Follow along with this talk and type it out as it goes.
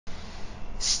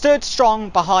Stood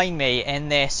strong behind me in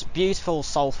this beautiful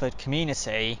Salford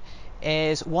community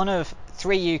is one of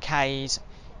Three UK's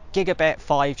Gigabit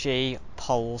 5G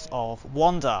poles of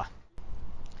wonder.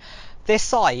 This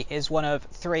site is one of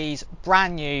Three's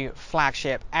brand new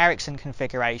flagship Ericsson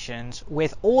configurations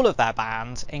with all of their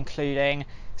bands including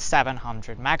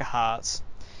 700 MHz.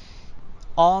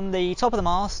 On the top of the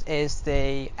mast is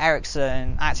the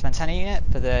Ericsson active antenna unit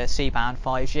for the C-band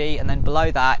 5G, and then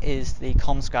below that is the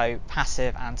CommScope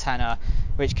passive antenna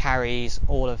which carries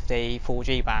all of the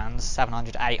 4G bands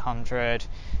 700, 800,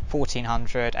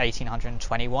 1400, 1800 and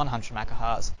 2100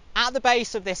 MHz. At the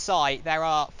base of this site there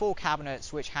are 4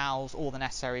 cabinets which house all the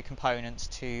necessary components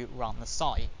to run the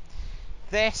site.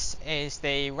 This is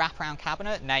the wraparound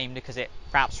cabinet, named because it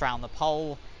wraps around the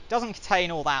pole. Doesn't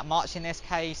contain all that much in this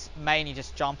case, mainly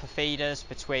just jumper feeders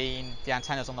between the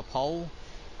antennas on the pole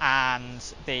and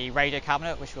the radio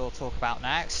cabinet, which we'll talk about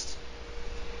next.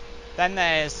 Then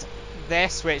there's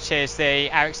this, which is the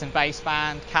Ericsson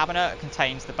baseband cabinet. It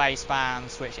contains the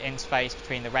basebands which interface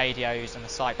between the radios and the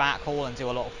site backhaul and do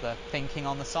a lot of the thinking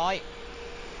on the site.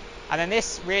 And then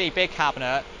this really big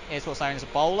cabinet is what's known as a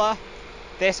bowler.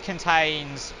 This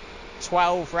contains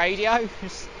 12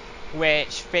 radios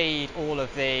which feed all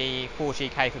of the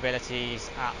 4G capabilities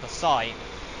at the site.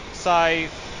 So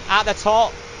at the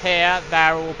top here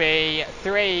there will be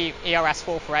 3 ERS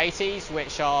 4480s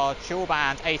which are dual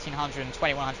band 1800 and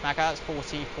 2100 MHz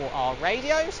 44R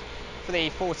radios for the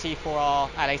 44R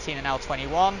L18 and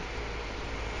L21.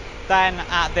 Then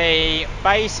at the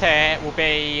base here will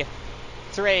be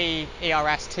 3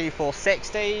 ERS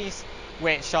 2460s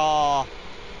which are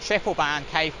triple band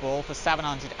capable for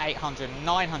 700, 800 and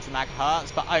 900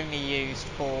 MHz, but only used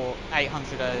for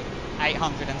 800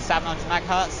 and 700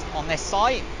 MHz on this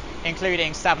site,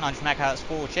 including 700 MHz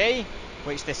 4G,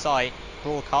 which this site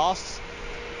broadcasts.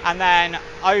 And then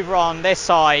over on this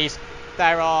side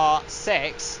there are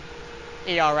 6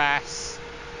 ERS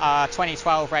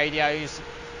 2012 radios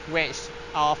which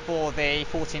are for the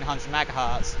 1400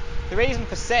 MHz. The reason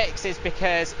for 6 is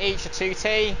because each are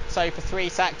 2T, so for 3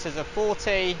 sectors of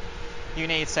 40 you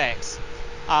need 6.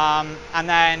 And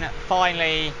then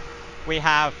finally we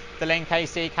have the Link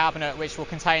AC cabinet which will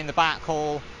contain the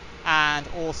backhaul and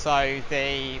also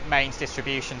the mains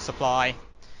distribution supply.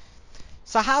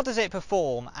 So how does it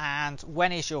perform and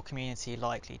when is your community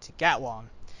likely to get one?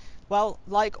 Well,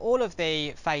 like all of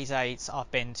the Phase 8s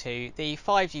I've been to, the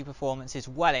 5G performance is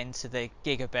well into the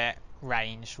gigabit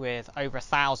range, with over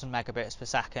 1000 megabits per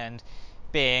second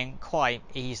being quite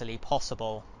easily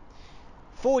possible.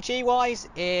 4G wise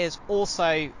is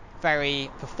also very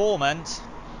performant,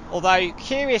 although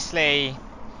curiously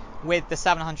with the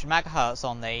 700 MHz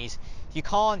on these you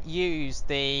can't use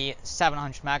the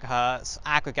 700 MHz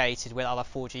aggregated with other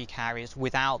 4G carriers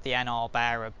without the NR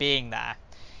bearer being there.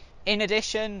 In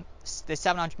addition, the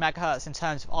 700 MHz in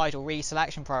terms of idle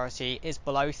reselection priority is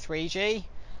below 3G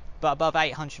but above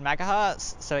 800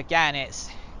 MHz, so again it's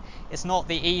not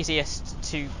the easiest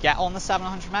to get on the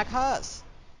 700 MHz.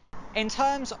 In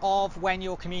terms of when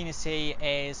your community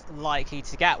is likely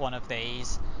to get one of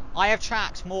these, I have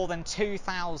tracked more than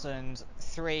 2,000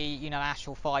 Three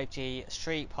unilateral 5G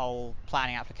street pole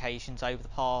planning applications over the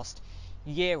past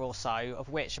year or so, of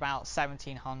which about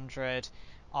 1,700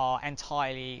 are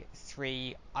entirely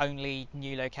Three only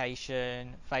new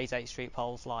location Phase 8 street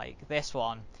poles like this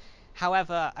one.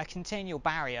 However, a continual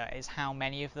barrier is how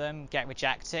many of them get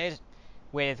rejected,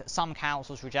 with some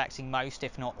councils rejecting most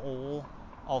if not all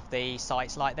of the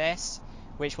sites like this,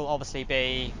 which will obviously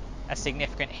be a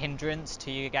significant hindrance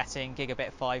to you getting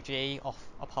Gigabit 5G off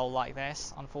a pole like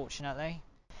this, unfortunately.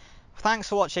 Thanks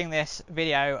for watching this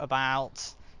video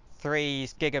about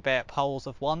Three's Gigabit poles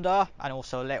of wonder and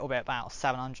also a little bit about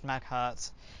 700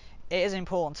 MHz. It is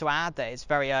important to add that it's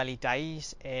very early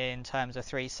days in terms of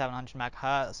Three's 700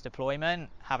 MHz deployment,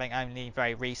 having only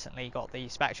very recently got the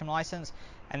spectrum license,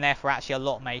 and therefore actually a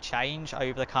lot may change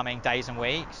over the coming days and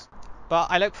weeks. But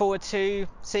I look forward to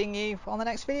seeing you on the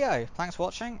next video. Thanks for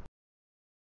watching.